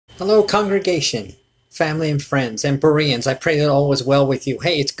Hello, congregation, family and friends, and Bereans. I pray that all is well with you.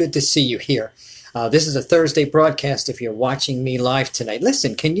 Hey, it's good to see you here. This is a Thursday broadcast if you're watching me live tonight.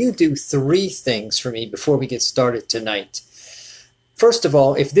 Listen, can you do 3 things for me before we get started tonight? First of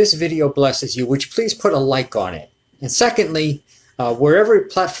all, if this video blesses you, would you please put a like on it? And secondly, wherever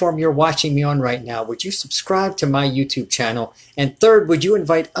platform you're watching me on right now, would you subscribe to my YouTube channel? And third, would you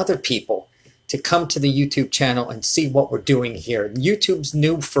invite other people to come to the YouTube channel and see what we're doing here? YouTube's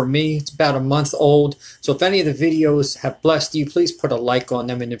new for me. It's about a month old. So if any of the videos have blessed you, please put a like on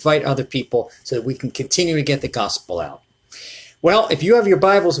them and invite other people so that we can continue to get the gospel out. Well, if you have your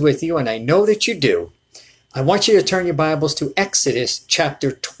Bibles with you, and I know that you do, I want you to turn your Bibles to Exodus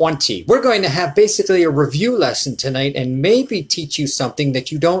chapter 20. We're going to have basically a review lesson tonight and maybe teach you something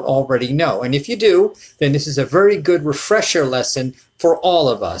that you don't already know. And if you do, then this is a very good refresher lesson for all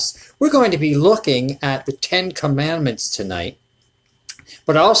of us. We're going to be looking at the 10 Commandments tonight,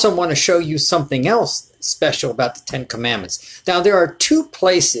 but I also want to show you something else special about the 10 Commandments. Now, there are 2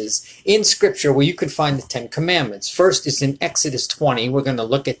 places in Scripture where you can find the 10 Commandments. First is in Exodus 20. We're going to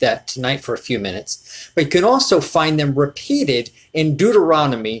look at that tonight for a few minutes. But you can also find them repeated in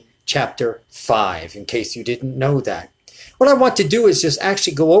Deuteronomy chapter 5, in case you didn't know that. What I want to do is just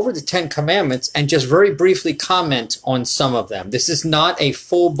actually go over the 10 Commandments and just very briefly comment on some of them. This is not a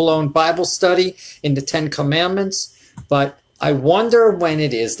full-blown Bible study in the 10 Commandments, but I wonder when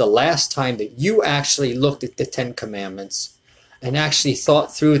it is the last time that you actually looked at the 10 Commandments and actually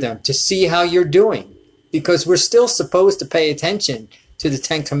thought through them to see how you're doing. Because we're still supposed to pay attention to the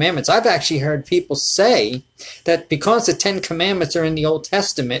 10 Commandments. I've actually heard people say that because the 10 Commandments are in the Old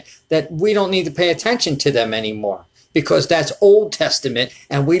Testament, that we don't need to pay attention to them anymore, because that's Old Testament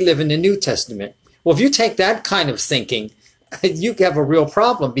and we live in the New Testament. Well, if you take that kind of thinking, you have a real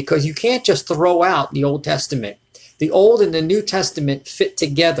problem, because you can't just throw out the Old Testament. The Old and the New Testament fit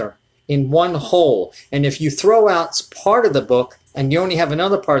together in one whole. And if you throw out part of the book and you only have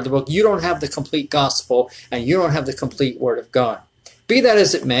another part of the book, you don't have the complete gospel and you don't have the complete Word of God. Be that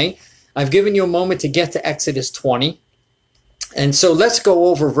as it may, I've given you a moment to get to Exodus 20. And so let's go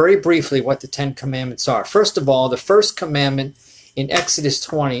over very briefly what the 10 Commandments are. First of all, the first commandment in Exodus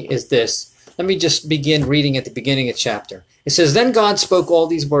 20 is this. Let me just begin reading at the beginning of the chapter. It says, "Then God spoke all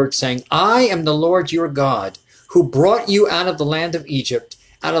these words, saying, I am the Lord your God, who brought you out of the land of Egypt,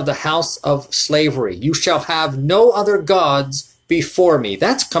 out of the house of slavery. You shall have no other gods before me."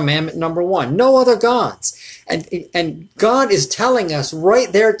 That's commandment number 1. No other gods. And God is telling us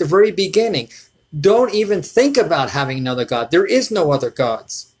right there at the very beginning, don't even think about having another God. There is no other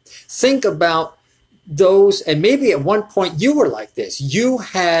gods. Think about those, and maybe at one point you were like this. You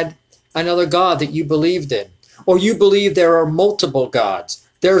had another God that you believed in, or you believe there are multiple gods.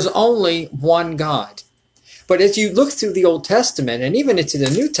 There's only one God. But as you look through the Old Testament and even into the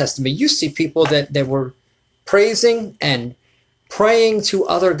New Testament, you see people that were praising and praying to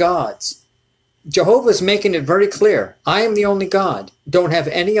other gods. Jehovah's making it very clear. I am the only God. Don't have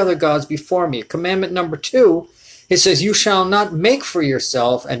any other gods before me. Commandment number 2, it says, you shall not make for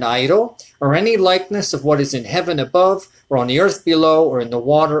yourself an idol or any likeness of what is in heaven above or on the earth below or in the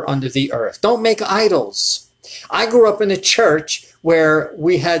water under the earth. Don't make idols. I grew up in a church where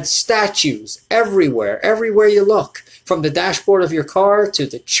we had statues everywhere you look, from the dashboard of your car to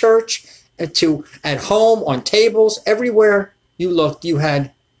the church to at home on tables. Everywhere you looked, you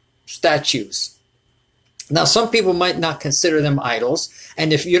had statues. Now, some people might not consider them idols,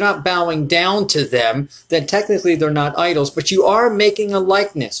 and if you're not bowing down to them, then technically they're not idols, but you are making a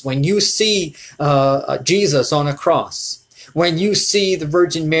likeness. When you see Jesus on a cross, when you see the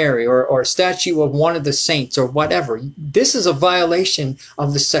Virgin Mary or a statue of one of the saints or whatever, this is a violation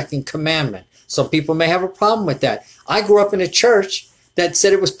of the second commandment. Some people may have a problem with that. I grew up in a church that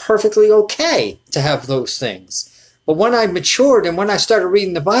said it was perfectly okay to have those things. But when I matured and when I started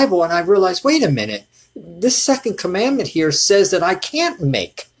reading the Bible, and I realized, wait a minute, this second commandment here says that I can't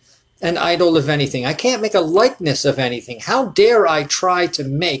make an idol of anything. I can't make a likeness of anything. How dare I try to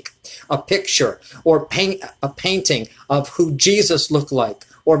make a picture or paint a painting of who Jesus looked like,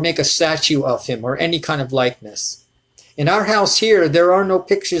 or make a statue of him, or any kind of likeness. In our house here, there are no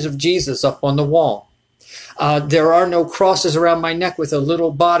pictures of Jesus up on the wall. There are no crosses around my neck with a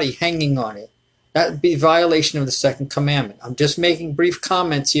little body hanging on it. That would be a violation of the second commandment. I'm just making brief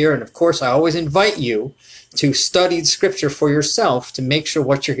comments here, and of course I always invite you to study Scripture for yourself to make sure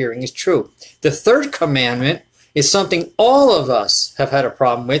what you're hearing is true. The third commandment is something all of us have had a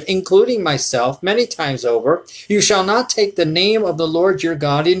problem with, including myself, many times over. You shall not take the name of the Lord your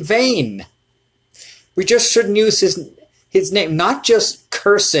God in vain. We just shouldn't use his name, not just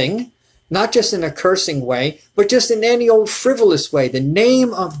cursing, not just in a cursing way, but just in any old frivolous way. The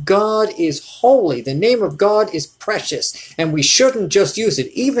name of God is holy. The name of God is precious, and we shouldn't just use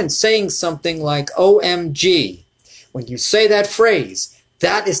it. Even saying something like OMG, when you say that phrase,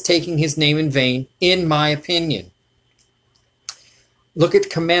 that is taking his name in vain, in my opinion. Look at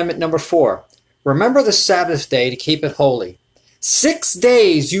commandment number 4. Remember the Sabbath day to keep it holy. 6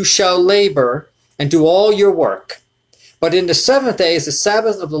 days you shall labor and do all your work. But in the 7th day is the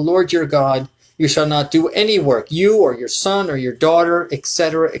Sabbath of the Lord your God. You shall not do any work, you or your son or your daughter,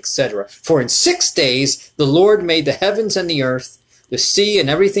 etc., etc. For in 6 days the Lord made the heavens and the earth, the sea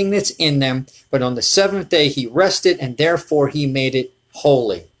and everything that's in them. But on the 7th day he rested, and therefore he made it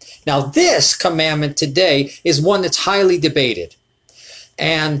holy. Now this commandment today is one that's highly debated.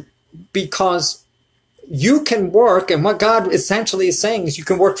 And because you can work, and what God essentially is saying is you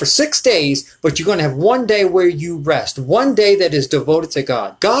can work for 6 days, but you're going to have 1 day where you rest, 1 day that is devoted to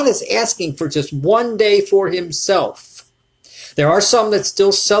God. God is asking for just 1 day for himself. There are some that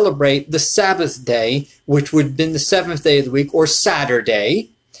still celebrate the Sabbath day, which would have been the 7th day of the week, or Saturday.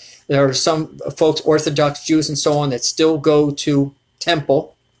 There are some folks, Orthodox Jews and so on, that still go to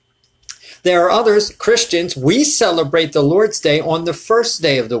temple. There are others, Christians, we celebrate the Lord's Day on the first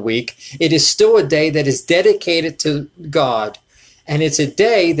day of the week. It is still a day that is dedicated to God. And it's a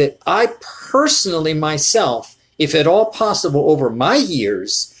day that I personally myself, if at all possible over my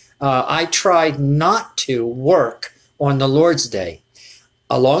years, I tried not to work on the Lord's Day.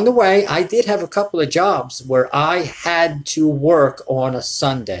 Along the way, I did have a couple of jobs where I had to work on a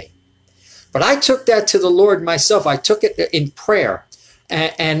Sunday. But I took that to the Lord myself. I took it in prayer.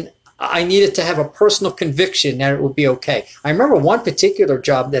 And I needed to have a personal conviction that it would be okay. I remember one particular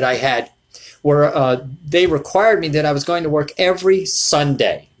job that I had where they required me that I was going to work every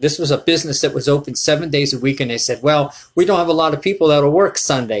Sunday. This was a business that was open 7 days a week, and they said, well, we don't have a lot of people that will work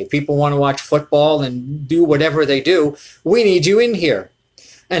Sunday. People want to watch football and do whatever they do. We need you in here.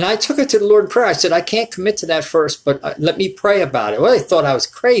 And I took it to the Lord in prayer. I said, I can't commit to that first, but let me pray about it. Well, they thought I was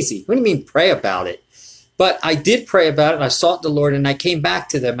crazy. What do you mean pray about it? But I did pray about it, and I sought the Lord, and I came back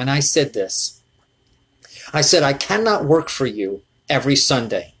to them, and I said this. I said, I cannot work for you every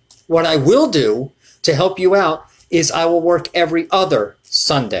Sunday. What I will do to help you out is I will work every other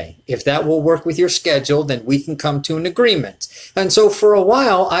Sunday. If that will work with your schedule, then we can come to an agreement. And so for a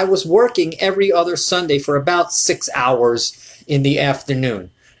while, I was working every other Sunday for about 6 hours in the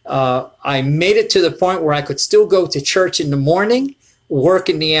afternoon. I made it to the point where I could still go to church in the morning, work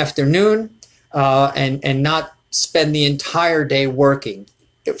in the afternoon, and not spend the entire day working.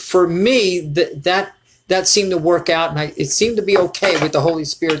 For me, that seemed to work out, and it seemed to be okay with the Holy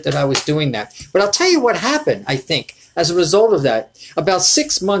Spirit that I was doing that. But I'll tell you what happened, I think, as a result of that. About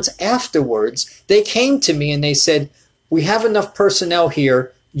 6 months afterwards, they came to me and they said, we have enough personnel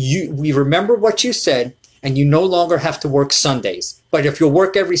here. We remember what you said, and you no longer have to work Sundays. But if you'll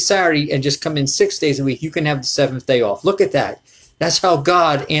work every Saturday and just come in 6 days a week, you can have the 7th day off. Look at that. That's how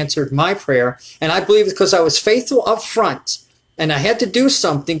God answered my prayer. And I believe it's because I was faithful up front, and I had to do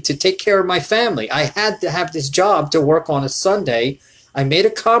something to take care of my family. I had to have this job to work on a Sunday. I made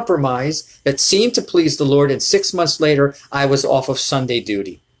a compromise that seemed to please the Lord, and 6 months later, I was off of Sunday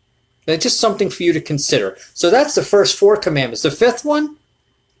duty. It's just something for you to consider. So that's the first 4 commandments. The 5th one,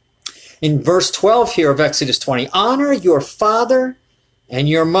 in verse 12 here of Exodus 20, honor your father and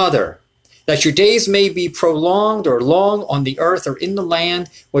your mother, that your days may be prolonged or long on the earth or in the land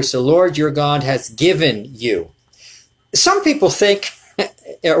which the Lord your God has given you. Some people think,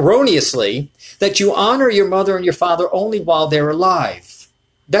 erroneously, that you honor your mother and your father only while they're alive.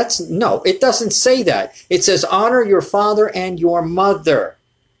 No, it doesn't say that. It says honor your father and your mother.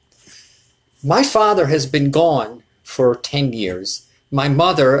 My father has been gone for 10 years. My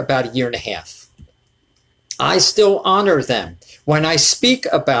mother about 1.5 years. I still honor them. When I speak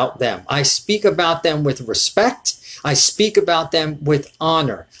about them, I speak about them with respect. I speak about them with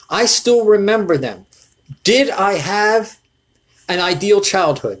honor. I still remember them. Did I have an ideal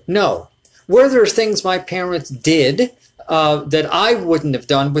childhood? No. Were there things my parents did that I wouldn't have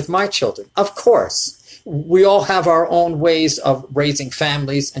done with my children? Of course. We all have our own ways of raising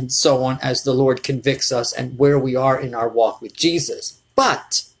families and so on as the Lord convicts us and where we are in our walk with Jesus.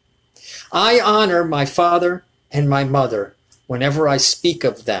 But I honor my father and my mother whenever I speak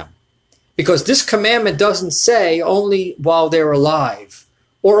of them. Because this commandment doesn't say only while they're alive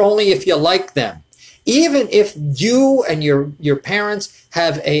or only if you like them. Even if you and your parents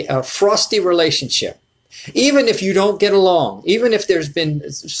have a frosty relationship, even if you don't get along, even if there's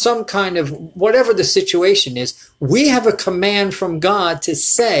been some kind of whatever the situation is, we have a command from God to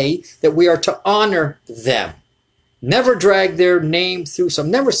say that we are to honor them. Never drag their name through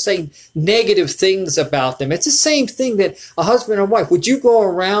some. Never say negative things about them. It's the same thing that a husband and wife. Would you go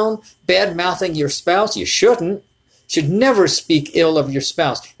around bad-mouthing your spouse? You shouldn't. You should never speak ill of your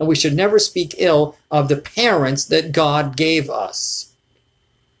spouse. And we should never speak ill of the parents that God gave us.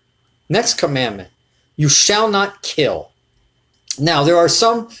 Next commandment. You shall not kill. Now, there are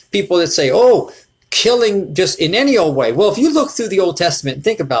some people that say, oh, killing just in any old way. Well, if you look through the Old Testament and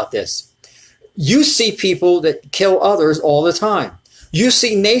think about this, you see people that kill others all the time. You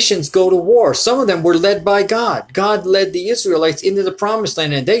see nations go to war. Some of them were led by God. God led the Israelites into the promised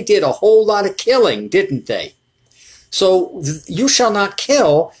land, and they did a whole lot of killing, didn't they? So you shall not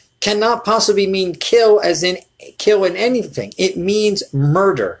kill cannot possibly mean kill as in kill in anything. It means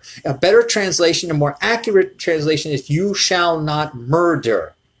murder. A better translation, a more accurate translation is you shall not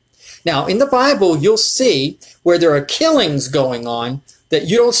murder. Now, in the Bible, you'll see where there are killings going on that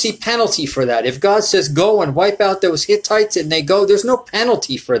you don't see penalty for that. If God says go and wipe out those Hittites and they go, there's no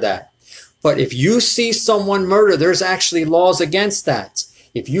penalty for that. But if you see someone murder, there's actually laws against that.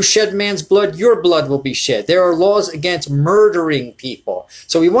 If you shed man's blood, your blood will be shed. There are laws against murdering people.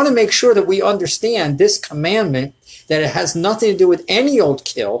 So we want to make sure that we understand this commandment, that it has nothing to do with any old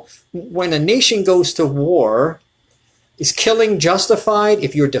kill. When a nation goes to war, is killing justified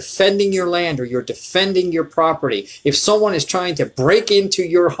if you're defending your land or you're defending your property? If someone is trying to break into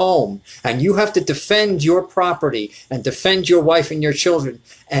your home and you have to defend your property and defend your wife and your children,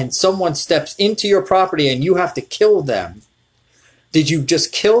 and someone steps into your property and you have to kill them, did you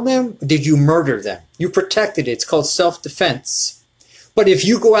just kill them? Did you murder them? You protected it. It's called self-defense. But if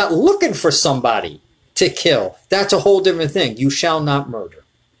you go out looking for somebody to kill, that's a whole different thing. You shall not murder.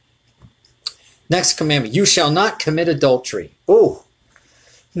 Next commandment, you shall not commit adultery. Oh,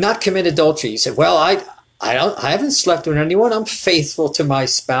 not commit adultery. You say, well, I haven't slept with anyone. I'm faithful to my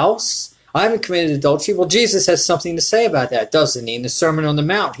spouse. I haven't committed adultery. Well, Jesus has something to say about that, doesn't he? In the Sermon on the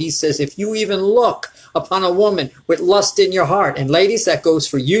Mount, he says, if you even look upon a woman with lust in your heart, and ladies, that goes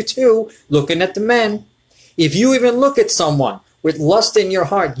for you too, looking at the men. If you even look at someone with lust in your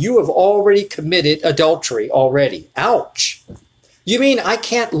heart, you have already committed adultery already. Ouch. You mean I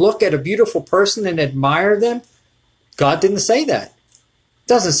can't look at a beautiful person and admire them? God didn't say that. It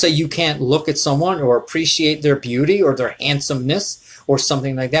doesn't say you can't look at someone or appreciate their beauty or their handsomeness or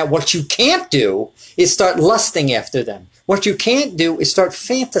something like that. What you can't do is start lusting after them. What you can't do is start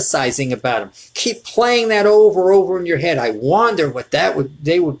fantasizing about them. Keep playing that over in your head. I wonder what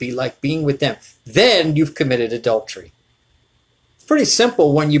they would be like being with them. Then you've committed adultery. It's pretty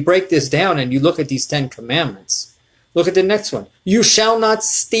simple when you break this down and you look at these 10 commandments. Look at the next one. You shall not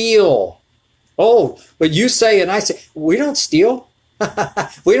steal. Oh, but you say and I say, we don't steal.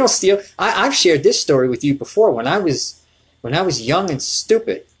 We don't steal. I've shared this story with you before. When I was young and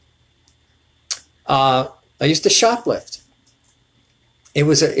stupid, I used to shoplift. It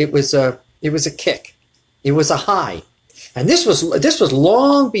was a kick. It was a high. And this was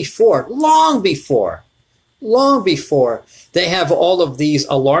long before they have all of these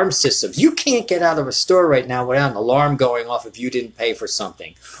alarm systems. You can't get out of a store right now without an alarm going off if you didn't pay for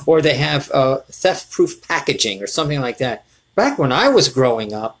something. Or they have theft-proof packaging or something like that. Back when I was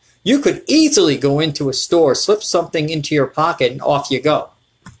growing up, you could easily go into a store, slip something into your pocket, and off you go.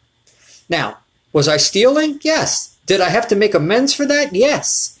 Now, was I stealing? Yes. Did I have to make amends for that?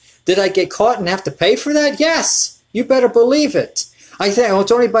 Yes. Did I get caught and have to pay for that? Yes. You better believe it. I think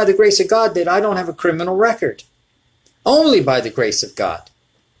it's only by the grace of God that I don't have a criminal record. Only by the grace of God.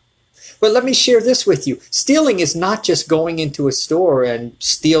 But let me share this with you. Stealing is not just going into a store and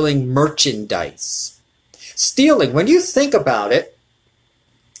stealing merchandise. Stealing, when you think about it,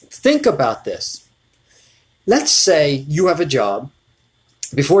 think about this. Let's say you have a job.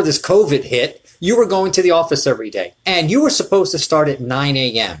 Before this COVID hit, you were going to the office every day. And you were supposed to start at 9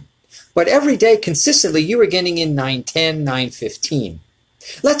 a.m. But every day, consistently, you were getting in 9:10, 9:15.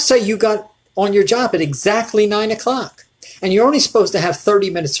 Let's say you got on your job at exactly 9 o'clock. And you're only supposed to have 30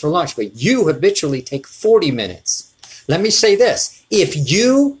 minutes for lunch, but you habitually take 40 minutes. Let me say this. If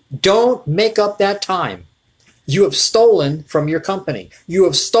you don't make up that time, you have stolen from your company. You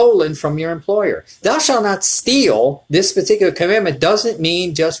have stolen from your employer. Thou shalt not steal. This particular commandment doesn't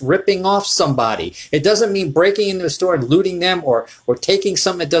mean just ripping off somebody. It doesn't mean breaking into a store and looting them or taking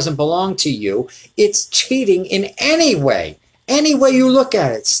something that doesn't belong to you. It's cheating in any way. Any way you look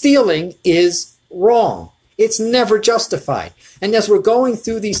at it, stealing is wrong. It's never justified. And as we're going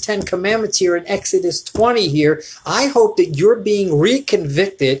through these 10 commandments here in Exodus 20 here, I hope that you're being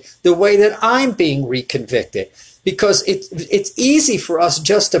reconvicted the way that I'm being reconvicted. Because it's easy for us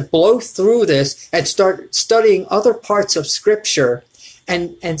just to blow through this and start studying other parts of Scripture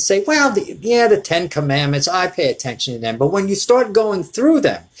and say, well, the 10 Commandments, I pay attention to them. But when you start going through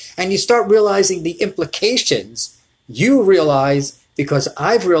them and you start realizing the implications, you realize, because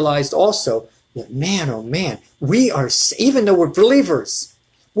I've realized also, that man, oh man, we are, even though we're believers,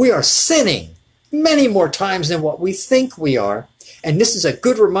 we are sinning many more times than what we think we are. And this is a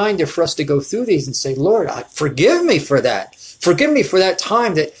good reminder for us to go through these and say, Lord, forgive me for that. Forgive me for that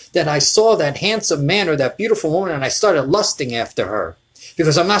time that I saw that handsome man or that beautiful woman and I started lusting after her.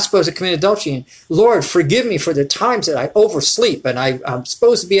 Because I'm not supposed to commit adultery. And Lord, forgive me for the times that I oversleep and I'm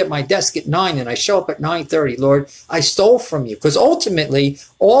supposed to be at my desk at 9 and I show up at 9:30. Lord, I stole from you. Because ultimately,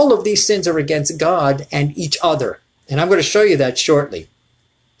 all of these sins are against God and each other. And I'm going to show you that shortly.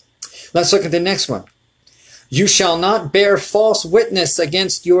 Let's look at the next one. You shall not bear false witness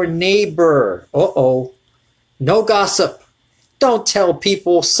against your neighbor. Uh-oh. No gossip. Don't tell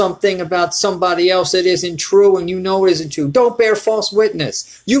people something about somebody else that isn't true and you know it isn't true. Don't bear false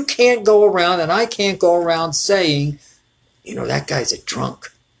witness. You can't go around, and I can't go around saying, you know, that guy's a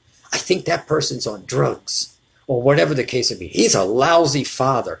drunk. I think that person's on drugs. Or whatever the case may be. He's a lousy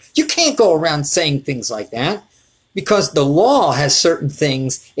father. You can't go around saying things like that. Because the law has certain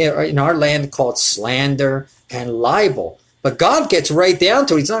things in our land called slander and libel. But God gets right down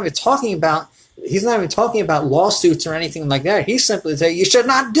to it. He's not even talking about lawsuits or anything like that. He's simply saying you should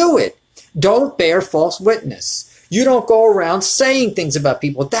not do it. Don't bear false witness. You don't go around saying things about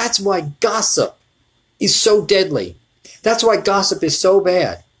people. That's why gossip is so deadly. That's why gossip is so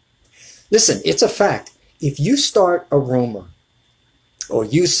bad. Listen, it's a fact. If you start a rumor or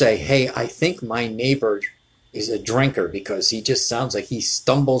you say, hey, I think my neighbor is a drinker because he just sounds like he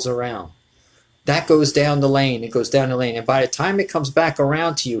stumbles around. That goes down the lane. It goes down the lane. And by the time it comes back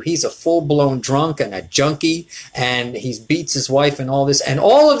around to you, he's a full-blown drunk and a junkie, and he beats his wife and all this. And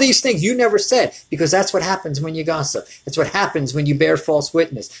all of these things you never said, because that's what happens when you gossip. That's what happens when you bear false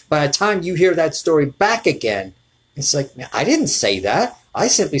witness. By the time you hear that story back again, it's like, man, I didn't say that. I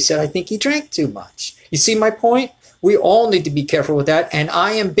simply said I think he drank too much. You see my point? We all need to be careful with that. And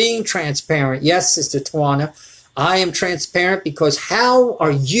I am being transparent. Yes, Sister Tawana, I am transparent because how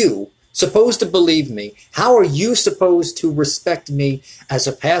are you supposed to believe me? How are you supposed to respect me as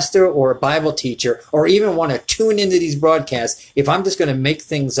a pastor or a Bible teacher or even want to tune into these broadcasts if I'm just going to make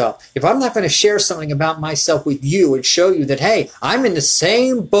things up? If I'm not going to share something about myself with you and show you that, hey, I'm in the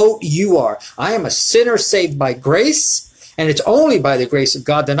same boat you are. I am a sinner saved by grace, and it's only by the grace of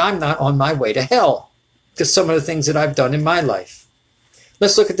God that I'm not on my way to hell because some of the things that I've done in my life.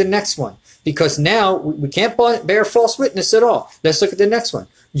 Let's look at the next one, because now we can't bear false witness at all. Let's look at the next one.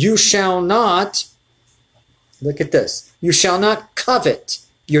 You shall not, look at this, you shall not covet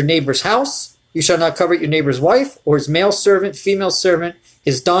your neighbor's house. You shall not covet your neighbor's wife or his male servant, female servant,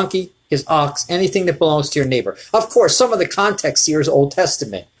 his donkey, his ox, anything that belongs to your neighbor. Of course, some of the context here is Old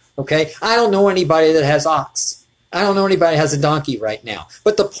Testament, okay? I don't know anybody that has ox. I don't know anybody that has a donkey right now.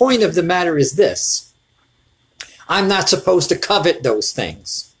 But the point of the matter is this. I'm not supposed to covet those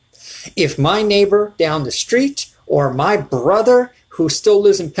things. If my neighbor down the street or my brother who still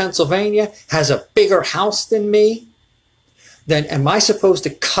lives in Pennsylvania has a bigger house than me, then am I supposed to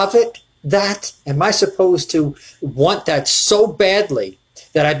covet that? Am I supposed to want that so badly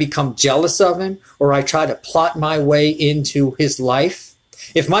that I become jealous of him or I try to plot my way into his life?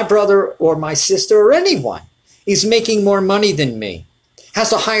 If my brother or my sister or anyone is making more money than me,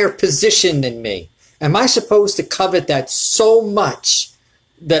 has a higher position than me, am I supposed to covet that so much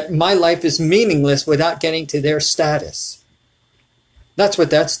that my life is meaningless without getting to their status? That's what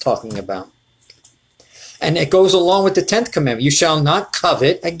that's talking about. And it goes along with the 10th commandment. You shall not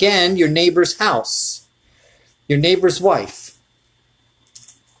covet, again, your neighbor's house, your neighbor's wife.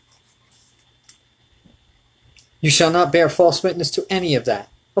 You shall not bear false witness to any of that.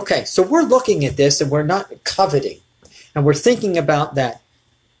 Okay, so we're looking at this and we're not coveting. And we're thinking about that.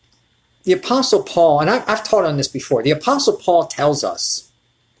 The Apostle Paul, and I've taught on this before, the Apostle Paul tells us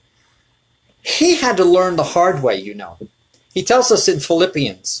he had to learn the hard way, you know. He tells us in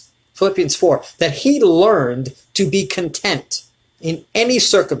Philippians 4, that he learned to be content in any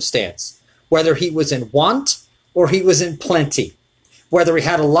circumstance, whether he was in want or he was in plenty, whether he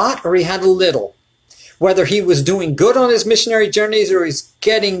had a lot or he had a little, whether he was doing good on his missionary journeys or he's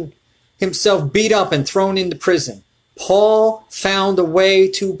getting himself beat up and thrown into prison. Paul found a way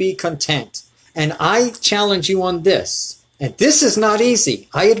to be content. And I challenge you on this. And this is not easy.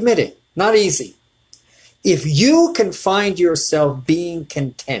 I admit it. Not easy. If you can find yourself being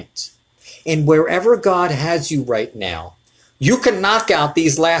content in wherever God has you right now, you can knock out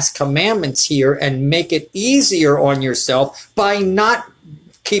these last commandments here and make it easier on yourself by not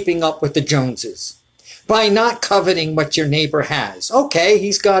keeping up with the Joneses, By not coveting what your neighbor has. Okay,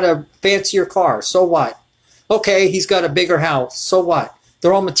 he's got a fancier car. So what? Okay, he's got a bigger house. So what?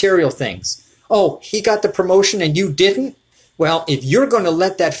 They're all material things. Oh, he got the promotion and you didn't? Well, if you're going to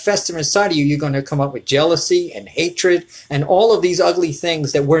let that fester inside of you, you're going to come up with jealousy and hatred and all of these ugly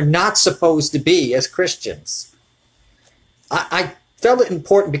things that we're not supposed to be as Christians. I felt it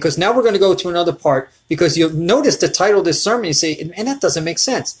important because now we're going to go to another part, because you'll notice the title of this sermon, you say, and that doesn't make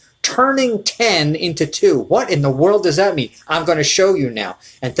sense. Turning 10 into 2. What in the world does that mean? I'm going to show you now.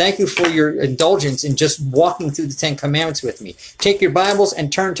 And thank you for your indulgence in just walking through the 10 Commandments with me. Take your Bibles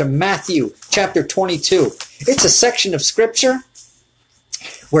and turn to Matthew chapter 22. It's a section of Scripture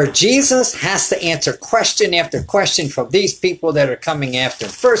where Jesus has to answer question after question from these people that are coming after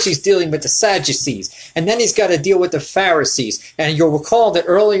him. First, he's dealing with the Sadducees, and then he's got to deal with the Pharisees. And you'll recall that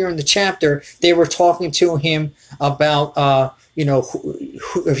earlier in the chapter, they were talking to him about,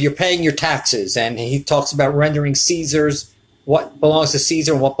 if you're paying your taxes, and he talks about rendering Caesar's what belongs to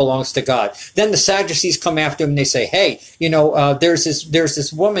Caesar and what belongs to God. Then the Sadducees come after him and they say, hey, there's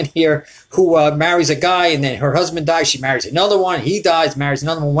this woman here who marries a guy, and then her husband dies, she marries another one, he dies, marries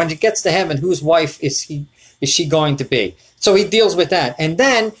another one. When it gets to heaven, whose wife is she going to be? So he deals with that. And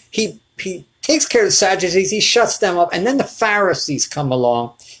then he takes care of the Sadducees, he shuts them up, and then the Pharisees come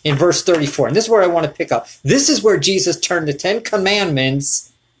along in verse 34. And this is where I want to pick up. This is where Jesus turned the 10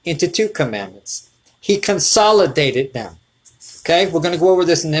 Commandments into 2 commandments. He consolidated them. Okay, we're going to go over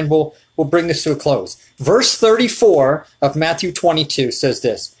this and then we'll bring this to a close. Verse 34 of Matthew 22 says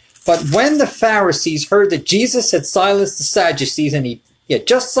this: But when the Pharisees heard that Jesus had silenced the Sadducees, and he had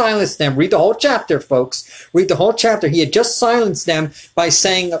just silenced them, read the whole chapter, folks, read the whole chapter. He had just silenced them by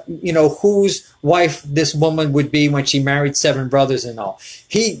saying, whose wife this woman would be when she married 7 brothers and all.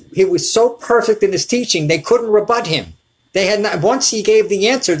 He was so perfect in his teaching, they couldn't rebut him. They had not, once he gave the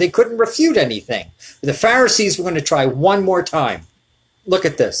answer, they couldn't refute anything. The Pharisees were going to try one more time. Look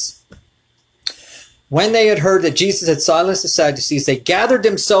at this. When they had heard that Jesus had silenced the Sadducees, they gathered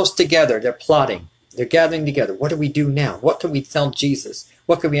themselves together. They're plotting. They're gathering together. What do we do now? What can we tell Jesus?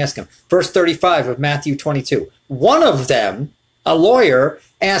 What can we ask him? Verse 35 of Matthew 22. One of them, a lawyer,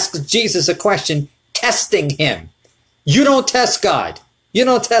 asks Jesus a question, testing him. You don't test God. You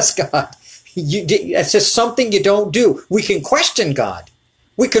don't test God. It's just something you don't do. We can question God.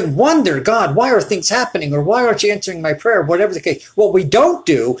 We can wonder, God, why are things happening? Or why aren't you answering my prayer? Whatever the case. What we don't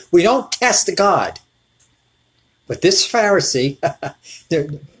do, we don't test God. But this Pharisee,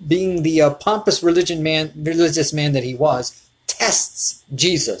 being the pompous religious man that he was, tests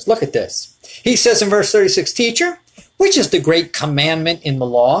Jesus. Look at this. He says in verse 36, Teacher, which is the great commandment in the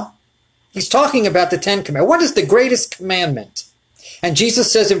law? He's talking about the 10 commandments. What is the greatest commandment? And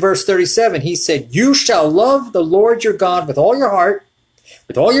Jesus says in verse 37, he said, You shall love the Lord your God with all your heart,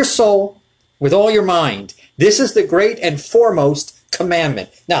 with all your soul, with all your mind. This is the great and foremost commandment.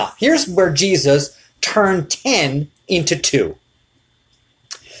 Now, here's where Jesus turned 10 into 2.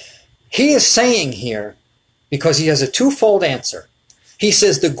 He is saying here, because he has a twofold answer. He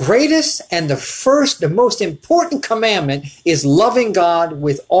says the greatest and the most important commandment is loving God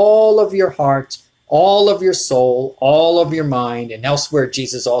with all of your heart, all of your soul, all of your mind, and elsewhere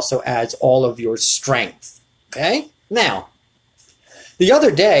Jesus also adds all of your strength. Okay? Now, the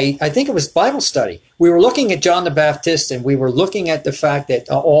other day, I think it was Bible study, we were looking at John the Baptist, and we were looking at the fact that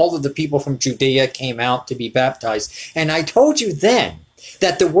all of the people from Judea came out to be baptized. And I told you then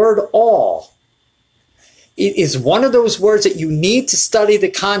that the word all, it is one of those words that you need to study the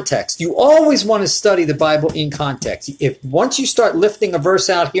context. You always want to study the Bible in context. If once you start lifting a verse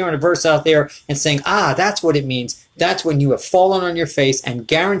out here and a verse out there and saying, that's what it means, that's when you have fallen on your face, and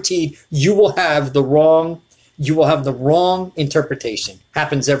guaranteed you will have the wrong interpretation.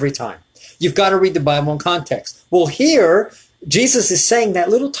 Happens every time. You've got to read the Bible in context. Well, here, Jesus is saying that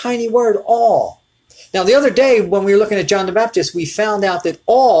little tiny word, all. Now, the other day, when we were looking at John the Baptist, we found out that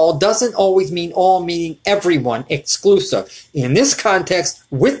all doesn't always mean all, meaning everyone, exclusive. In this context,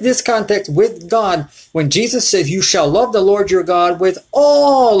 with God, when Jesus says, you shall love the Lord your God with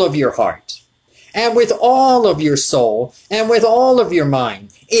all of your heart, and with all of your soul, and with all of your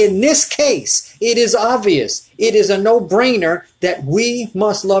mind. In this case, it is obvious, it is a no-brainer that we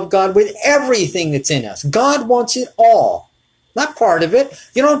must love God with everything that's in us. God wants it all. Not part of it.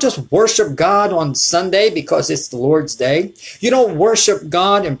 You don't just worship God on Sunday because it's the Lord's day. You don't worship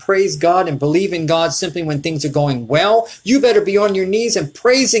God and praise God and believe in God simply when things are going well. You better be on your knees and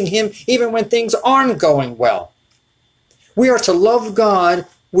praising him even when things aren't going well. We are to love God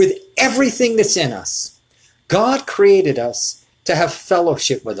with everything that's in us. God created us to have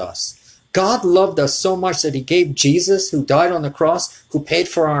fellowship with us. God loved us so much that he gave Jesus, who died on the cross, who paid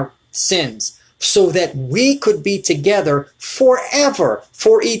for our sins, so that we could be together forever,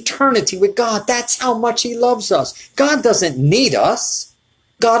 for eternity with God. That's how much he loves us. God doesn't need us.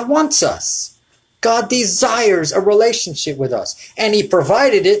 God wants us. God desires a relationship with us, and he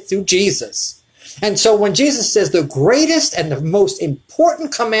provided it through Jesus. And so when Jesus says the greatest and the most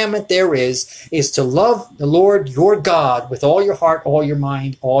important commandment there is to love the Lord your God with all your heart, all your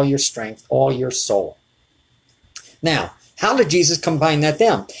mind, all your strength, all your soul. Now, how did Jesus combine that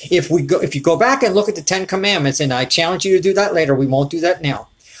down? If you go back and look at the 10 commandments, and I challenge you to do that later, we won't do that now.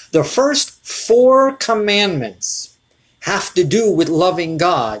 The first 4 commandments have to do with loving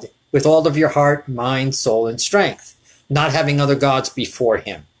God with all of your heart, mind, soul, and strength. Not having other gods before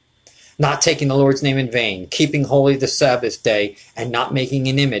him. Not taking the Lord's name in vain. Keeping holy the Sabbath day. And not making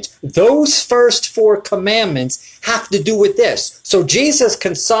an image. Those first 4 commandments have to do with this. So Jesus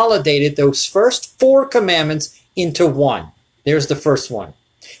consolidated those first 4 commandments into one. There's the first one.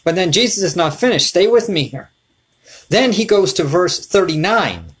 But then Jesus is not finished. Stay with me here. Then he goes to verse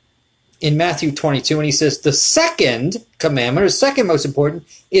 39 in Matthew 22, and he says, the second commandment, or second most important,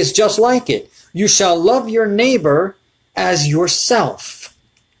 is just like it. You shall love your neighbor as yourself.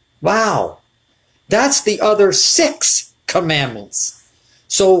 Wow. That's the other 6 commandments.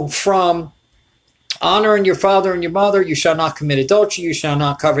 So from honoring your father and your mother, you shall not commit adultery, you shall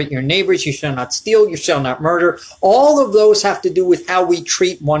not covet your neighbors, you shall not steal, you shall not murder. All of those have to do with how we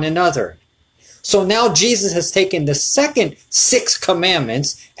treat one another. So now Jesus has taken the second 6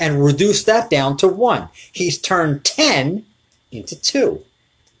 commandments and reduced that down to 1. He's turned 10 into 2.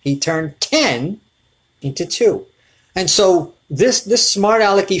 He turned 10 into 2. And so this smart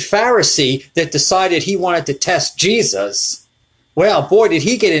alecky Pharisee that decided he wanted to test Jesus, well, boy, did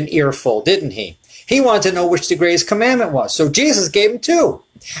he get an earful, didn't he? He wanted to know which the greatest commandment was. So Jesus gave him 2.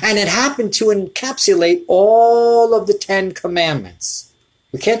 And it happened to encapsulate all of the 10 commandments.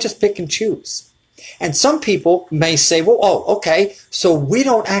 We can't just pick and choose. And some people may say, well, oh, okay, so we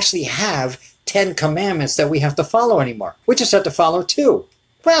don't actually have 10 commandments that we have to follow anymore. We just have to follow 2.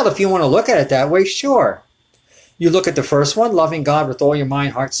 Well, if you want to look at it that way, sure. You look at the first one, loving God with all your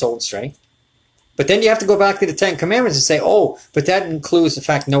mind, heart, soul, and strength. But then you have to go back to the 10 commandments and say, oh, but that includes the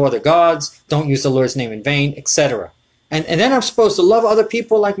fact no other gods, don't use the Lord's name in vain, etc. And then I'm supposed to love other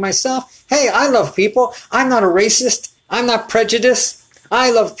people like myself. Hey, I love people. I'm not a racist. I'm not prejudiced. I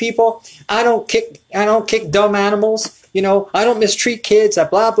love people. I don't kick dumb animals. You know, I don't mistreat kids. I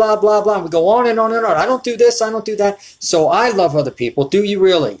blah, blah, blah, blah. We go on and on and on. I don't do this. I don't do that. So I love other people. Do you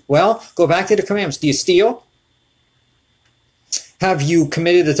really? Well, go back to the commandments. Do you steal? Have you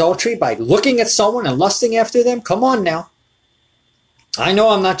committed adultery by looking at someone and lusting after them? Come on now. I know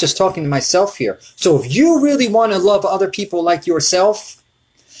I'm not just talking to myself here. So if you really want to love other people like yourself,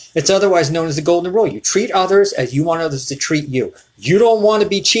 it's otherwise known as the golden rule. You treat others as you want others to treat you. You don't want to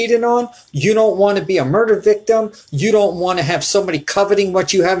be cheated on. You don't want to be a murder victim. You don't want to have somebody coveting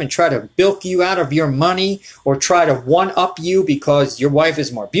what you have and try to bilk you out of your money or try to one-up you because your wife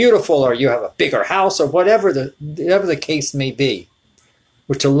is more beautiful or you have a bigger house or whatever the case may be.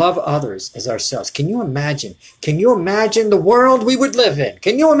 We're to love others as ourselves. Can you imagine? Can you imagine the world we would live in?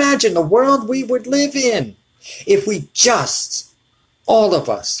 Can you imagine the world we would live in if we just, all of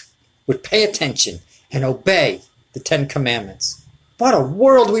us, would pay attention and obey the 10 commandments? What a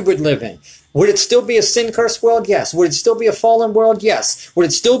world we would live in. Would it still be a sin-cursed world? Yes. Would it still be a fallen world? Yes. Would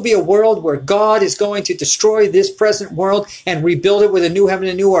it still be a world where God is going to destroy this present world and rebuild it with a new heaven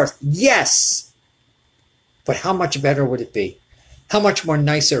and a new earth? Yes. But how much better would it be? How much more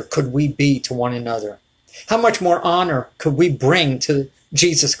nicer could we be to one another? How much more honor could we bring to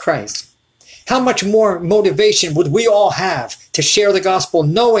Jesus Christ? How much more motivation would we all have to share the gospel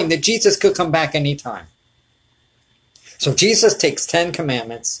knowing that Jesus could come back anytime? So Jesus takes 10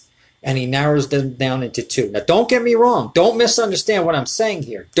 commandments and he narrows them down into 2. Now don't get me wrong. Don't misunderstand what I'm saying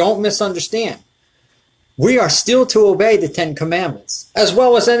here. Don't misunderstand. We are still to obey the 10 commandments as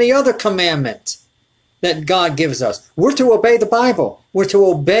well as any other commandment that God gives us. We're to obey the Bible. We're to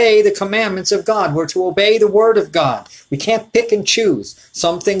obey the commandments of God. We're to obey the Word of God. We can't pick and choose.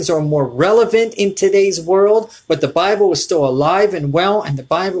 Some things are more relevant in today's world, but the Bible is still alive and well, and the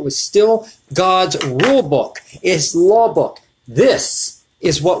Bible is still God's rule book, His law book. This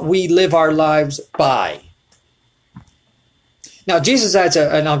is what we live our lives by. Now, Jesus adds,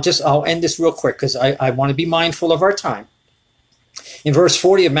 and I'll end this real quick because I want to be mindful of our time. In verse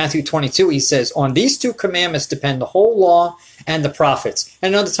 40 of Matthew 22, he says, on these 2 commandments depend the whole law and the prophets.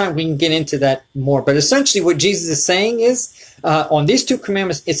 And another time we can get into that more. But essentially what Jesus is saying is on these two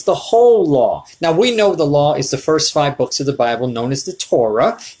commandments, it's the whole law. Now, we know the law is the first 5 books of the Bible, known as the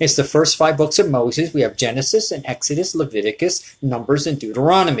Torah. It's the first 5 books of Moses. We have Genesis and Exodus, Leviticus, Numbers, and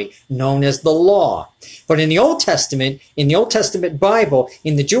Deuteronomy, known as the law. But in the Old Testament Bible,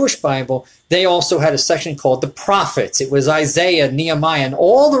 in the Jewish Bible, they also had a section called the prophets. It was Isaiah, Nehemiah, and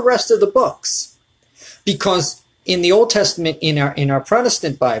all the rest of the books. Because in the Old Testament, in our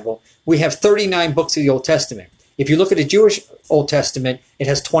Protestant Bible, we have 39 books of the Old Testament. If you look at the Jewish Old Testament, it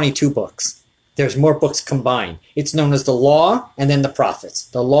has 22 books. There's more books combined. It's known as the law and then the prophets.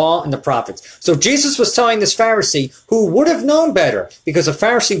 The law and the prophets. So Jesus was telling this Pharisee, who would have known better, because a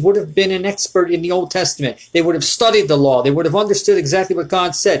Pharisee would have been an expert in the Old Testament. They would have studied the law. They would have understood exactly what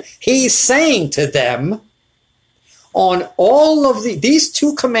God said. He's saying to them, on all of these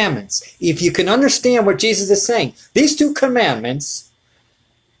 2 commandments, if you can understand what Jesus is saying, these 2 commandments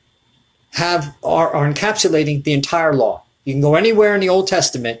are encapsulating the entire law. You can go anywhere in the Old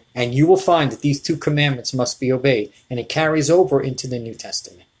Testament and you will find that these 2 commandments must be obeyed. And it carries over into the New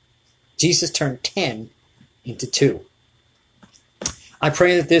Testament. Jesus turned 10 into 2. I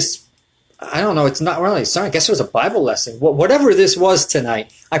pray that this, I don't know, it's not really, sorry, I guess it was a Bible lesson. Whatever this was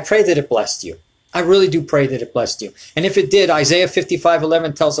tonight, I pray that it blessed you. I really do pray that it blessed you. And if it did, Isaiah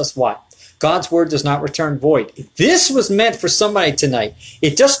 55:11 tells us what? God's word does not return void. This was meant for somebody tonight.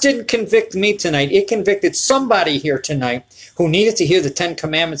 It just didn't convict me tonight. It convicted somebody here tonight who needed to hear the 10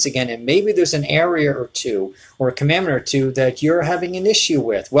 commandments again. And maybe there's an area or two or a commandment or two that you're having an issue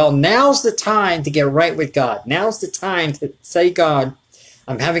with. Well, now's the time to get right with God. Now's the time to say, God,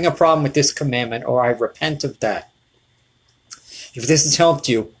 I'm having a problem with this commandment, or I repent of that. If this has helped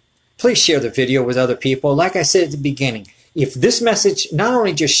you, please share the video with other people. Like I said at the beginning, if this message, not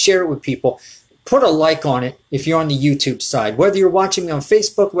only just share it with people, put a like on it if you're on the YouTube side. Whether you're watching me on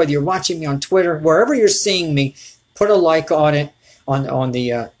Facebook, whether you're watching me on Twitter, wherever you're seeing me, put a like on it on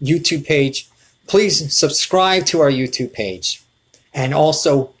the YouTube page. Please subscribe to our YouTube page. And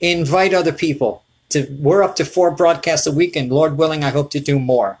also invite other people. We're up to 4 broadcasts a week, and Lord willing, I hope to do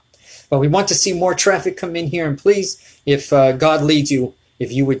more. But we want to see more traffic come in here. And please, if God leads you,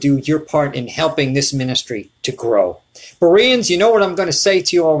 if you would do your part in helping this ministry to grow. Bereans, you know what I'm going to say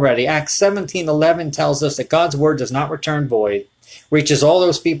to you already. Acts 17:11 tells us that God's word does not return void, reaches all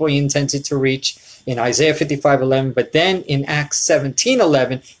those people he intended to reach in Isaiah 55:11. But then in Acts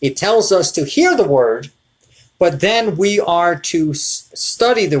 17:11, it tells us to hear the word, but then we are to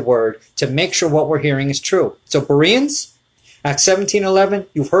study the word to make sure what we're hearing is true. So Bereans, Acts 17:11,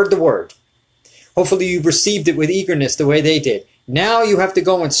 you've heard the word. Hopefully you've received it with eagerness the way they did. Now you have to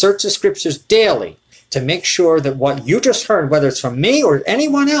go and search the scriptures daily to make sure that what you just heard, whether it's from me or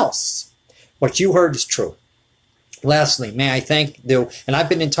anyone else, what you heard is true. Lastly, may I thank you, and I've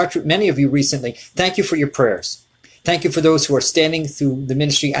been in touch with many of you recently. Thank you for your prayers. Thank you for those who are standing through the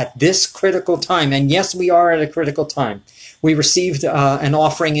ministry at this critical time. And yes, we are at a critical time. We received an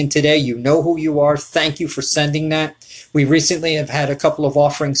offering in today. You know who you are. Thank you for sending that. We recently have had a couple of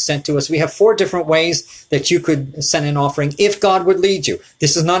offerings sent to us. We have 4 different ways that you could send an offering if God would lead you.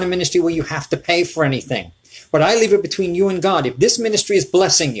 This is not a ministry where you have to pay for anything. But I leave it between you and God. If this ministry is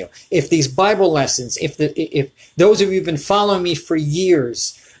blessing you, if these Bible lessons, if those of you who've been following me for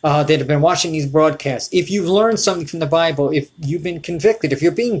years, that have been watching these broadcasts, if you've learned something from the Bible, if you've been convicted, if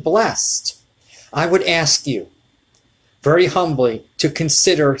you're being blessed, I would ask you very humbly to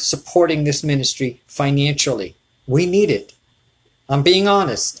consider supporting this ministry financially. We need it. I'm being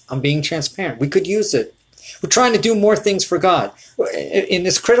honest. I'm being transparent. We could use it. We're trying to do more things for God. In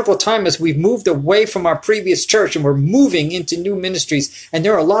this critical time, as we've moved away from our previous church and we're moving into new ministries, and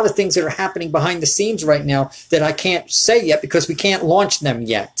there are a lot of things that are happening behind the scenes right now that I can't say yet because we can't launch them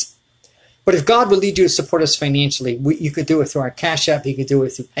yet. But if God will lead you to support us financially, you could do it through our Cash App. You could do it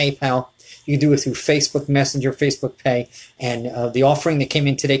through PayPal. You can do it through Facebook Messenger, Facebook Pay. And the offering that came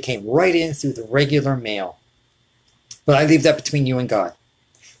in today came right in through the regular mail. But I leave that between you and God.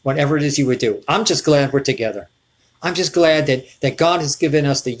 Whatever it is you would do. I'm just glad we're together. I'm just glad that God has given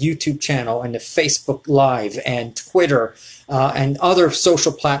us the YouTube channel and the Facebook Live and Twitter and other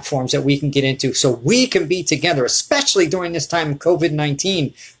social platforms that we can get into so we can be together, especially during this time of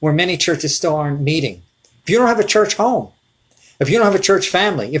COVID-19 where many churches still aren't meeting. If you don't have a church home, if you don't have a church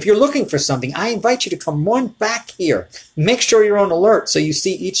family, if you're looking for something, I invite you to come on back here. Make sure you're on alert so you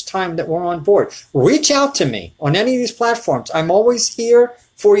see each time that we're on board. Reach out to me on any of these platforms. I'm always here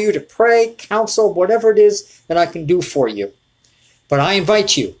for you to pray, counsel, whatever it is that I can do for you. But I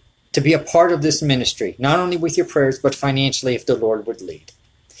invite you to be a part of this ministry, not only with your prayers, but financially if the Lord would lead.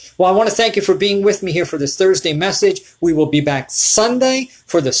 Well, I want to thank you for being with me here for this Thursday message. We will be back Sunday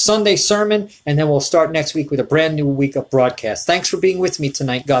for the Sunday sermon, and then we'll start next week with a brand new week of broadcast. Thanks for being with me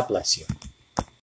tonight. God bless you.